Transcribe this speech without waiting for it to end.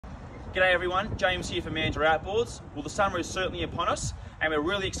G'day everyone, James here for Mandurah Outboards. Well, the summer is certainly upon us and we're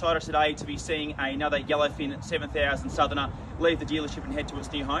really excited today to be seeing another Yellowfin 7000 Southerner leave the dealership and head to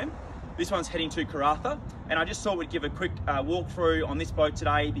its new home. This one's heading to Karratha, and I just thought we'd give a quick walkthrough on this boat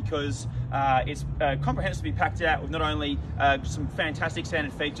today because it's comprehensively packed out with not only some fantastic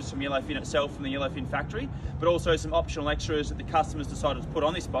standard features from Yellowfin itself, from the Yellowfin factory, but also some optional extras that the customers decided to put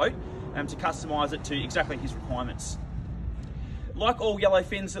on this boat to customise it to exactly his requirements. Like all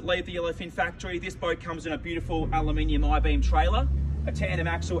Yellowfins that leave the Yellowfin factory, this boat comes in a beautiful aluminium I-beam trailer, a tandem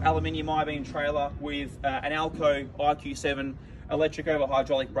axle aluminium I-beam trailer with an Alco IQ7 electric over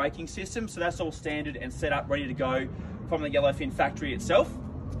hydraulic braking system. So that's all standard and set up, ready to go from the Yellowfin factory itself.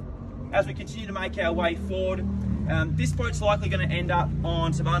 As we continue to make our way forward, this boat's likely going to end up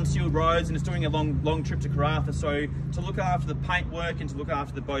on some unsealed roads and it's doing a long trip to Karratha. So to look after the paint work and to look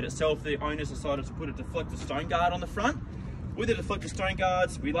after the boat itself, the owners decided to put a deflector stone guard on the front. With the deflector stone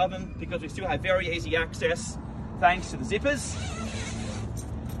guards, we love them because we still have very easy access thanks to the zippers.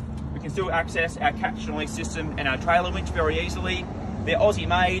 We can still access our catch and release system and our trailer winch very easily. They're Aussie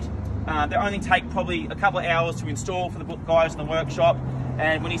made. They only take probably a couple of hours to install for the guys in the workshop.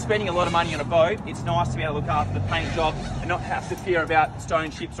 And when you're spending a lot of money on a boat, it's nice to be able to look after the paint job and not have to fear about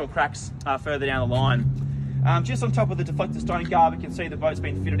stone chips or cracks further down the line. Just on top of the deflector stone guard, we can see the boat's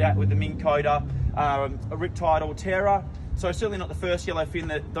been fitted out with the Minn Kota a Riptide Alterra. So certainly not the first Yellowfin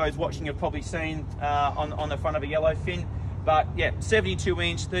that those watching have probably seen on the front of a Yellowfin. But yeah,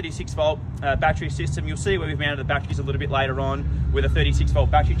 72-inch, 36-volt battery system. You'll see where we've mounted the batteries a little bit later on with a 36-volt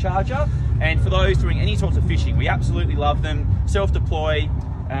battery charger. And for those doing any sorts of fishing, we absolutely love them. Self-deploy,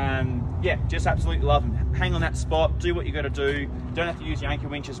 yeah, just absolutely love them. Hang on that spot, do what you got to do. Don't have to use your anchor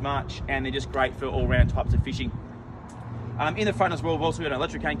winch as much, and they're just great for all-round types of fishing. In the front as well, we've also got an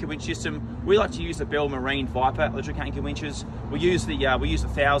electric anchor winch system. We like to use the Bell Marine Viper electric anchor winches. We use the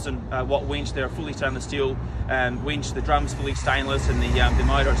 1,000 watt winch. They're a fully stainless steel winch. The drum's fully stainless, and the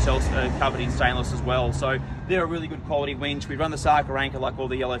motor itself covered in stainless as well. So they're a really good quality winch. We run the Sarker anchor like all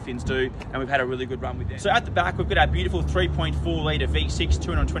the Yellowfins do, and we've had a really good run with them. So at the back, we've got our beautiful 3.4 litre V6,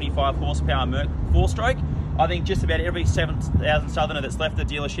 225 horsepower Mercury 4-stroke. I think just about every 7000 Southerner that's left the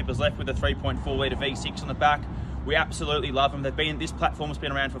dealership is left with a 3.4 litre V6 on the back. We absolutely love them. This platform's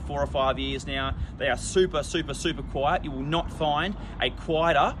been around for 4 or 5 years now. They are super quiet. You will not find a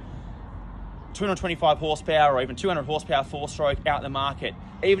quieter 225 horsepower or even 200 horsepower 4-stroke out in the market.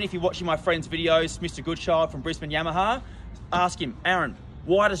 Even if you're watching my friend's videos, Mr. Goodchild from Brisbane Yamaha, ask him, Aaron,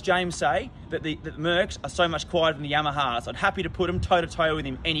 why does James say that the Mercs are so much quieter than the Yamahas? I'm happy to put him toe to toe with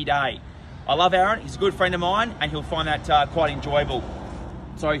him any day. I love Aaron. He's a good friend of mine and he'll find that quite enjoyable.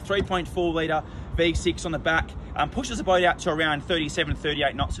 So 3.4 litre V6 on the back. Pushes the boat out to around 37,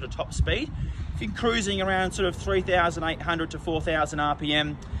 38 knots at a top speed. If you're cruising around sort of 3,800 to 4,000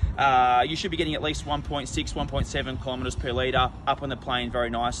 RPM, you should be getting at least 1.6, 1.7 kilometres per litre up on the plane very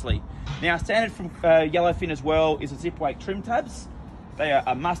nicely. Now, standard from Yellowfin as well is the zip weight trim tabs. They are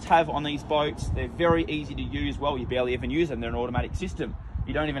a must-have on these boats. They're very easy to use. Well, you barely even use them. They're an automatic system.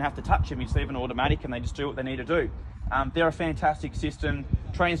 You don't even have to touch them. You just leave an automatic and they just do what they need to do. They're a fantastic system.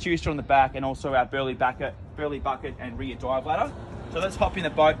 Transducer on the back and also our burley bucket and rear dive ladder. So let's hop in the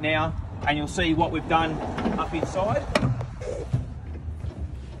boat now and you'll see what we've done up inside.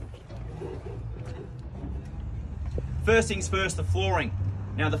 First things first, the flooring.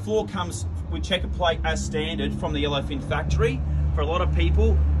 Now the floor comes with checker plate as standard from the Yellowfin factory. For a lot of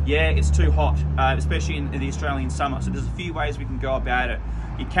people, yeah, it's too hot, especially in the Australian summer. So there's a few ways we can go about it.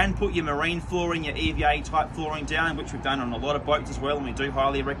 You can put your marine flooring, your EVA type flooring down, which we've done on a lot of boats as well, and we do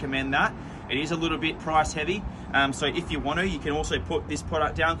highly recommend that. It is a little bit price heavy, so if you want to, you can also put this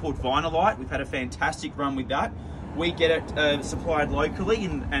product down called Vinylite. We've had a fantastic run with that. We get it supplied locally,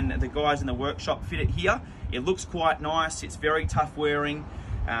 and the guys in the workshop fit it here. It looks quite nice. It's very tough wearing.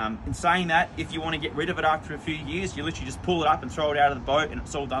 In saying that, if you want to get rid of it after a few years, you literally just pull it up and throw it out of the boat and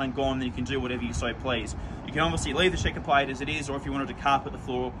it's all done and gone, and you can do whatever you so please. You can obviously leave the checker plate as it is, or if you wanted to carpet the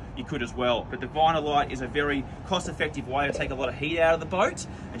floor, you could as well. But the Vinylite is a very cost-effective way to take a lot of heat out of the boat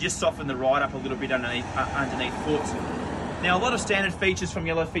and just soften the ride up a little bit underneath foot. Now, a lot of standard features from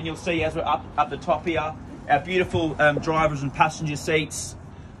Yellowfin you'll see as we're up the top here. Our beautiful drivers and passenger seats.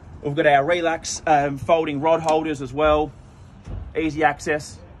 We've got our relax folding rod holders as well. Easy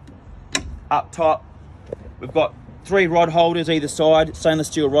access up top. We've got 3 rod holders either side, stainless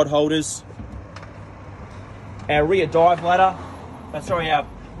steel rod holders. Our rear dive ladder, our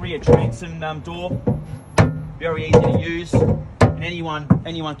rear transom door, very easy to use, and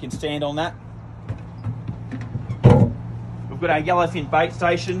anyone can stand on that. We've got our Yellowfin bait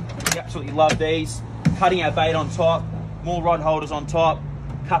station. We absolutely love these. Cutting our bait on top, more rod holders on top.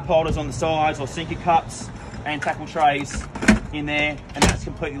 cup holders on the sides or sinker cups and tackle trays in there, and that's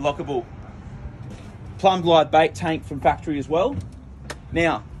completely lockable. Plumb glide bait tank from factory as well.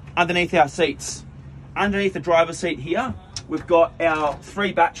 Now, underneath our seats, underneath the driver's seat here, we've got our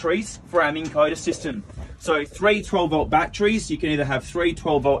 3 batteries for our Minn Kota system. So 3 12-volt batteries. You can either have 3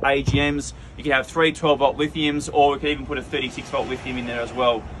 12-volt AGMs, you can have 3 12-volt lithiums, or we can even put a 36-volt lithium in there as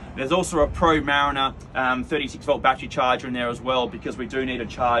well. There's also a Pro Mariner 36-volt battery charger in there as well, because we do need to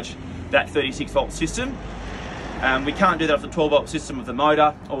charge that 36-volt system. We can't do that off the 12-volt system of the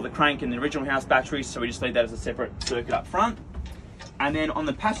motor or the crank and the original house batteries, so we just need that as a separate circuit up front. And then on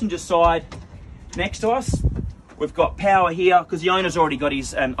the passenger side, next to us, we've got power here, because the owner's already got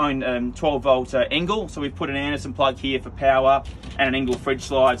his own 12-volt Engel, so we've put an Anderson plug here for power and an Engel fridge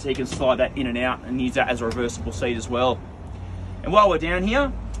slide, so he can slide that in and out and use that as a reversible seat as well. And while we're down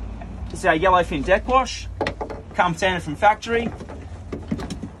here, this is our Yellowfin deck wash, comes standard from factory.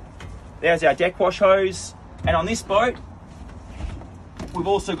 There's our deck wash hose. And on this boat, we've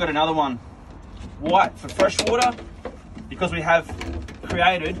also got another one, white for freshwater, because we have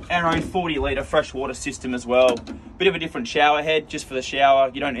created our own 40-litre freshwater system as well. Bit of a different shower head, just for the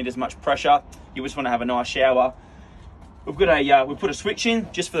shower. You don't need as much pressure. You just want to have a nice shower. We've got we put a switch in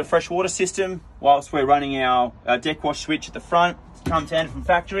just for the freshwater system, whilst we're running our deck wash switch at the front. It comes standard from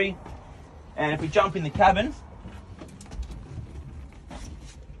factory. And if we jump in the cabin, you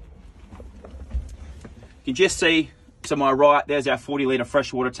can just see to my right, there's our 40-litre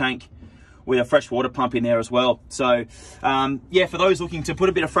freshwater tank with a freshwater pump in there as well. So yeah, for those looking to put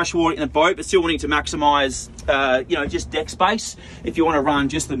a bit of fresh water in the boat but still wanting to maximise you know, just deck space, if you want to run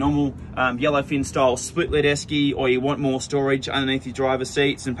just the normal Yellowfin style split lid esky, or you want more storage underneath your driver's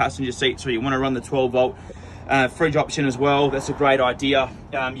seats and passenger seats, or you want to run the 12-volt fridge option as well, that's a great idea.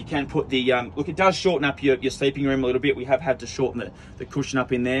 You can put the look, it does shorten up your sleeping room a little bit. We have had to shorten the cushion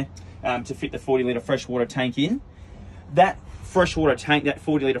up in there to fit the 40-litre freshwater tank in. That freshwater tank, that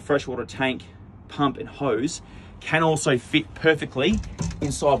 40-litre freshwater tank pump and hose can also fit perfectly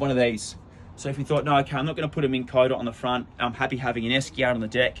inside one of these. So if you thought, no, okay, I'm not going to put a Minn Kota on the front, I'm happy having an esky out on the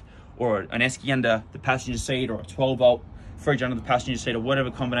deck, or an esky under the passenger seat, or a 12-volt fridge under the passenger seat, or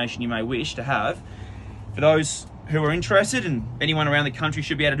whatever combination you may wish to have. For those who are interested, and anyone around the country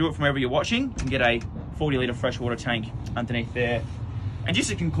should be able to do it from wherever you're watching, you can get a 40-litre freshwater tank underneath there. And just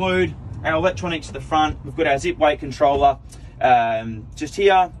to conclude, our electronics at the front, we've got our zip weight controller just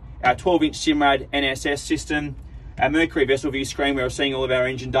here, our 12-inch Simrad NSS system, our Mercury vessel view screen where we're seeing all of our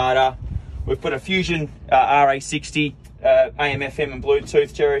engine data. We've put a Fusion RA60 AM, FM and Bluetooth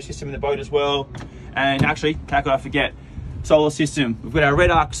stereo system in the boat as well. And actually, how could I forget, solar system. We've got our Red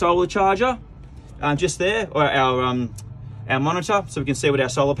Arc solar charger just there, or our monitor, so we can see what our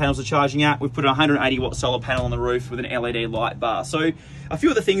solar panels are charging at. We've put a 180-watt solar panel on the roof with an LED light bar. So a few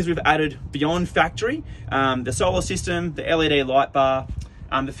of the things we've added beyond factory, the solar system, the LED light bar,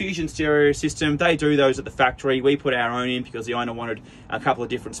 the Fusion stereo system, they do those at the factory. We put our own in because the owner wanted a couple of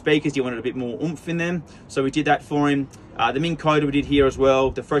different speakers. He wanted a bit more oomph in them, so we did that for him. The Minn Kota we did here as well,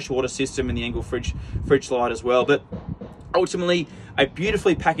 the freshwater system and the Engel fridge slide as well. But ultimately, a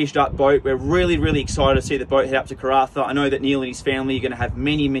beautifully packaged up boat. We're really excited to see the boat head up to Karratha. I know that Neil and his family are going to have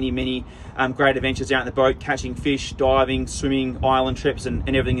many great adventures out in the boat, catching fish, diving, swimming, island trips and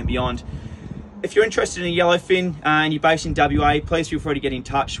everything and beyond. If you're interested in a Yellowfin and you're based in WA, please feel free to get in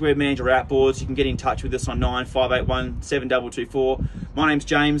touch. We're Mandurah Outboards. You can get in touch with us on 9581 7224. My name's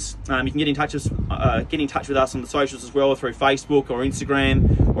James. You can get in touch with us on the socials as well, through Facebook or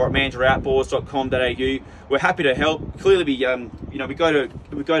Instagram, or at mandurahoutboards.com.au. We're happy to help. Clearly, you know, we go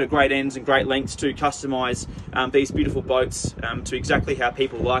to great ends and great lengths to customise these beautiful boats to exactly how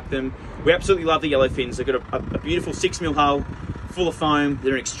people like them. We absolutely love the Yellowfins. They've got a beautiful 6mm hull, full of foam.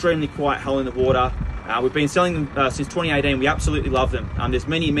 They're an extremely quiet hull in the water. We've been selling them since 2018. We absolutely love them. There's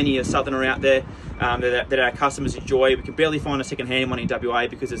many a Southerner out there that our customers enjoy. We can barely find a second-hand one in WA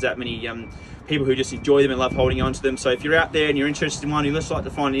because there's that many people who just enjoy them and love holding on to them. So if you're out there and you're interested in one, you'd just like to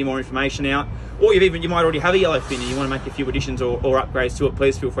find any more information out, or you might already have a Yellowfin and you want to make a few additions or upgrades to it,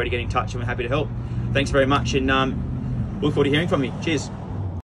 please feel free to get in touch and we're happy to help. Thanks very much, and look forward to hearing from you. Cheers.